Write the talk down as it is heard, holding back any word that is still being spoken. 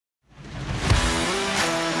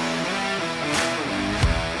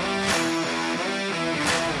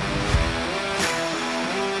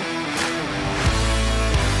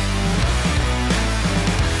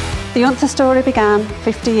The UNTHA story began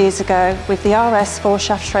 50 years ago with the RS4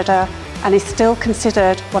 shaft shredder and is still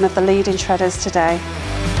considered one of the leading shredders today.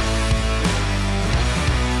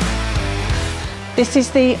 This is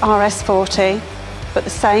the RS40, but the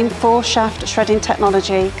same 4-shaft shredding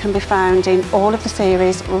technology can be found in all of the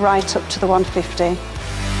series right up to the 150.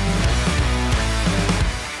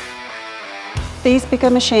 These bigger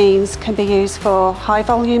machines can be used for high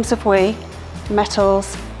volumes of whey,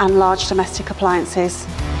 metals and large domestic appliances.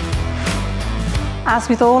 As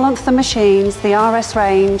with all UNTHA machines, the RS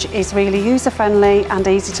range is really user-friendly and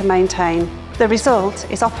easy to maintain. The result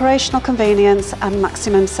is operational convenience and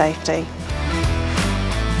maximum safety.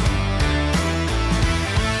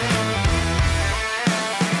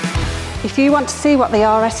 If you want to see what the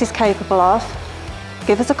RS is capable of,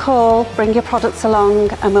 give us a call, bring your products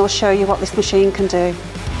along and we'll show you what this machine can do.